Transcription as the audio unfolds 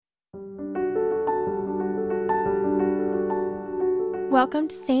Welcome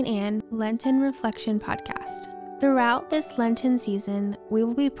to St. Anne Lenten Reflection Podcast. Throughout this Lenten season, we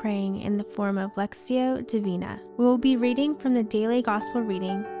will be praying in the form of Lectio Divina. We will be reading from the daily Gospel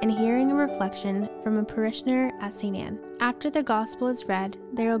reading and hearing a reflection from a parishioner at St. Anne. After the Gospel is read,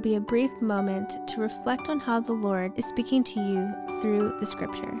 there will be a brief moment to reflect on how the Lord is speaking to you through the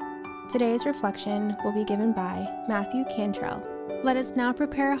Scripture. Today's reflection will be given by Matthew Cantrell. Let us now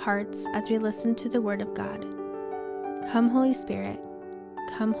prepare our hearts as we listen to the Word of God. Come, Holy Spirit.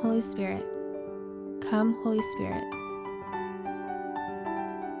 Come, Holy Spirit. Come, Holy Spirit.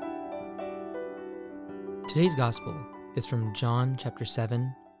 Today's Gospel is from John chapter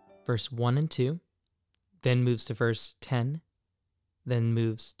 7, verse 1 and 2, then moves to verse 10, then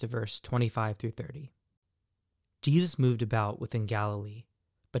moves to verse 25 through 30. Jesus moved about within Galilee,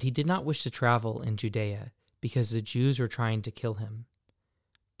 but he did not wish to travel in Judea because the Jews were trying to kill him.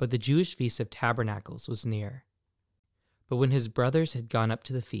 But the Jewish feast of Tabernacles was near. But when his brothers had gone up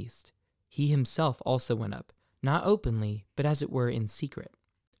to the feast, he himself also went up, not openly, but as it were in secret.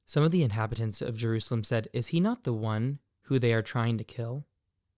 Some of the inhabitants of Jerusalem said, "Is he not the one who they are trying to kill?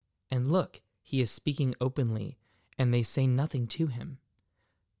 And look, he is speaking openly, and they say nothing to him."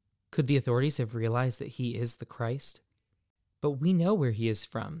 Could the authorities have realized that he is the Christ? But we know where he is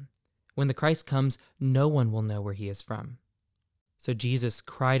from. When the Christ comes, no one will know where he is from. So Jesus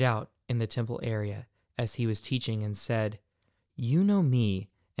cried out in the temple area as he was teaching and said, "You know me,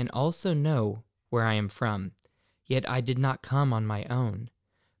 and also know where I am from. Yet I did not come on my own,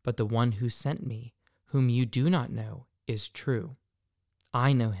 but the one who sent me, whom you do not know, is true.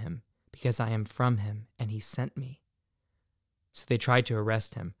 I know him, because I am from him, and he sent me." So they tried to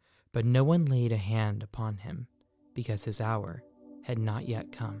arrest him, but no one laid a hand upon him, because his hour had not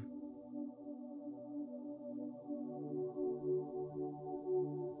yet come.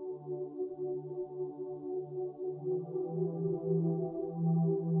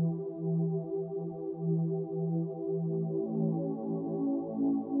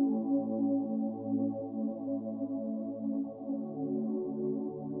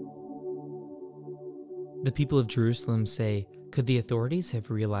 The people of Jerusalem say, "Could the authorities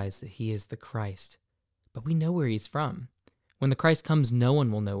have realized that he is the Christ? But we know where he's from. When the Christ comes, no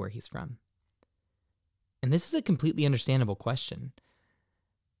one will know where he's from." And this is a completely understandable question.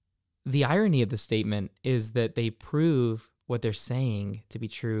 The irony of the statement is that they prove what they're saying to be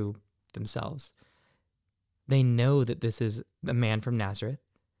true themselves. They know that this is the man from Nazareth.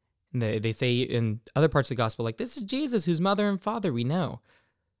 And they say in other parts of the gospel, like, "This is Jesus, whose mother and father we know,"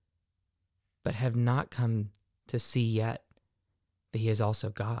 but have not come to see yet that he is also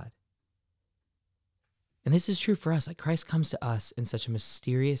God. And this is true for us. Like, Christ comes to us in such a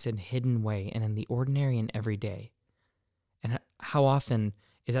mysterious and hidden way, and in the ordinary and everyday. And how often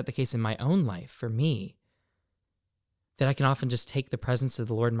is that the case in my own life, for me, that I can often just take the presence of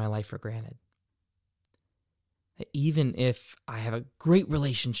the Lord in my life for granted? That even if I have a great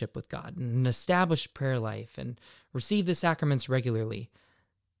relationship with God and an established prayer life and receive the sacraments regularly,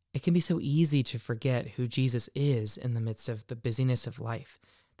 it can be so easy to forget who Jesus is in the midst of the busyness of life,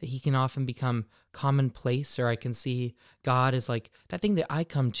 that he can often become commonplace, or I can see God as like that thing that I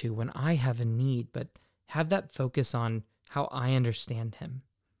come to when I have a need, but have that focus on how I understand him,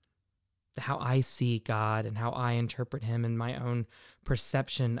 how I see God and how I interpret him, and my own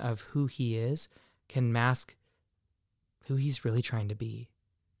perception of who he is can mask who he's really trying to be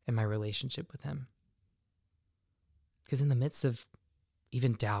in my relationship with him. Because in the midst of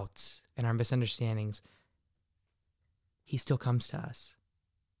even doubts and our misunderstandings, he still comes to us.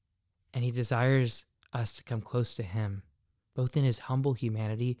 And he desires us to come close to him, both in his humble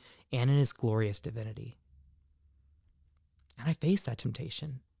humanity and in his glorious divinity. And I face that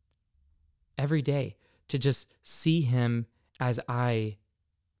temptation every day, to just see him as I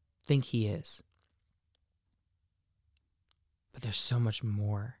think he is. But there's so much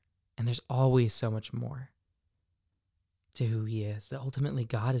more, and there's always so much more to who he is, that ultimately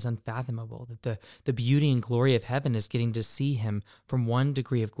God is unfathomable, that the beauty and glory of heaven is getting to see him from one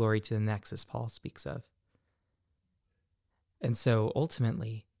degree of glory to the next, as Paul speaks of. And so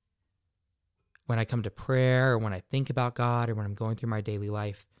ultimately, when I come to prayer, or when I think about God, or when I'm going through my daily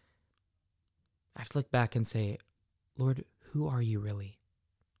life, I have to look back and say, "Lord, who are you really?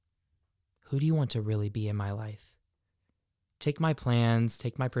 Who do you want to really be in my life? Take my plans,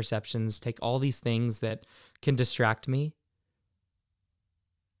 take my perceptions, take all these things that can distract me.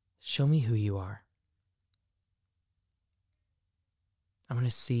 Show me who you are. I want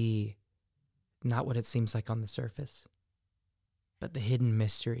to see not what it seems like on the surface, but the hidden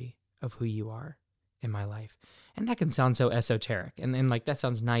mystery of who you are in my life." And that can sound so esoteric, and like that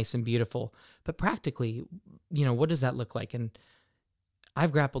sounds nice and beautiful, but practically, what does that look like? And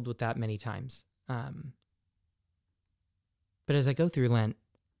I've grappled with that many times. But as I go through Lent,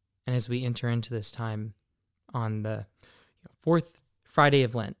 and as we enter into this time on the fourth Friday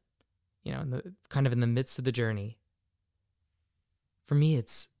of Lent, kind of in the midst of the journey, for me,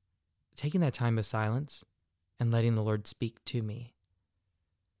 it's taking that time of silence and letting the Lord speak to me.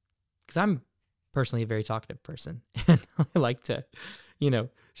 Because I'm personally a very talkative person, and I like to,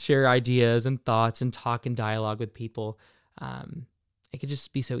 share ideas and thoughts and talk and dialogue with people. It could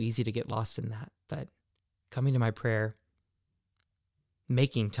just be so easy to get lost in that. But coming to my prayer,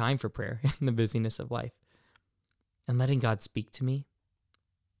 making time for prayer in the busyness of life, and letting God speak to me,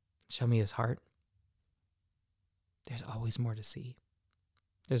 show me his heart, there's always more to see.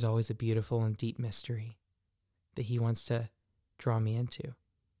 There's always a beautiful and deep mystery that he wants to draw me into,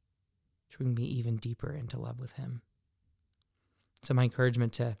 to bring me even deeper into love with him. So my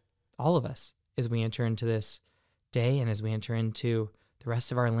encouragement to all of us as we enter into this day and as we enter into the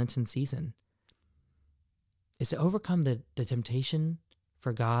rest of our Lenten season is to overcome the temptation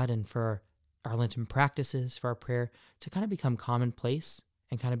for God and for our Lenten practices, for our prayer, to kind of become commonplace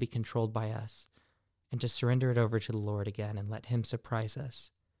and kind of be controlled by us, and to surrender it over to the Lord again and let him surprise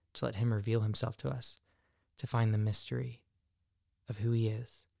us, to let him reveal himself to us, to find the mystery of who he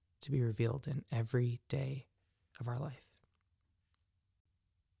is, to be revealed in every day of our life.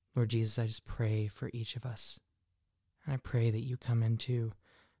 Lord Jesus, I just pray for each of us. And I pray that you come into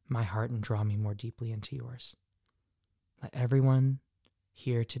my heart and draw me more deeply into yours. Let everyone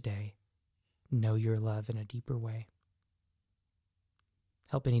here today know your love in a deeper way.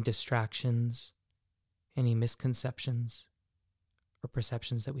 Help any distractions, any misconceptions, or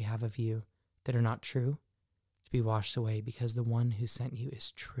perceptions that we have of you that are not true to be washed away, because the one who sent you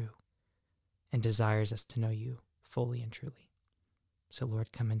is true and desires us to know you fully and truly. So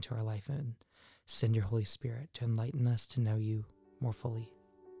Lord, come into our life and send your Holy Spirit to enlighten us to know you more fully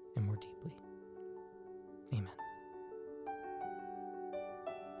and more deeply. Amen.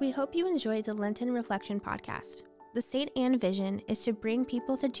 We hope you enjoyed the Lenten Reflection podcast. The St. Anne vision is to bring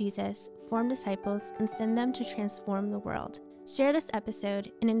people to Jesus, form disciples, and send them to transform the world. Share this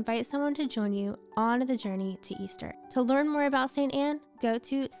episode and invite someone to join you on the journey to Easter. To learn more about St. Anne, go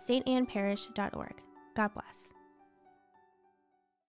to stanneparish.org. God bless.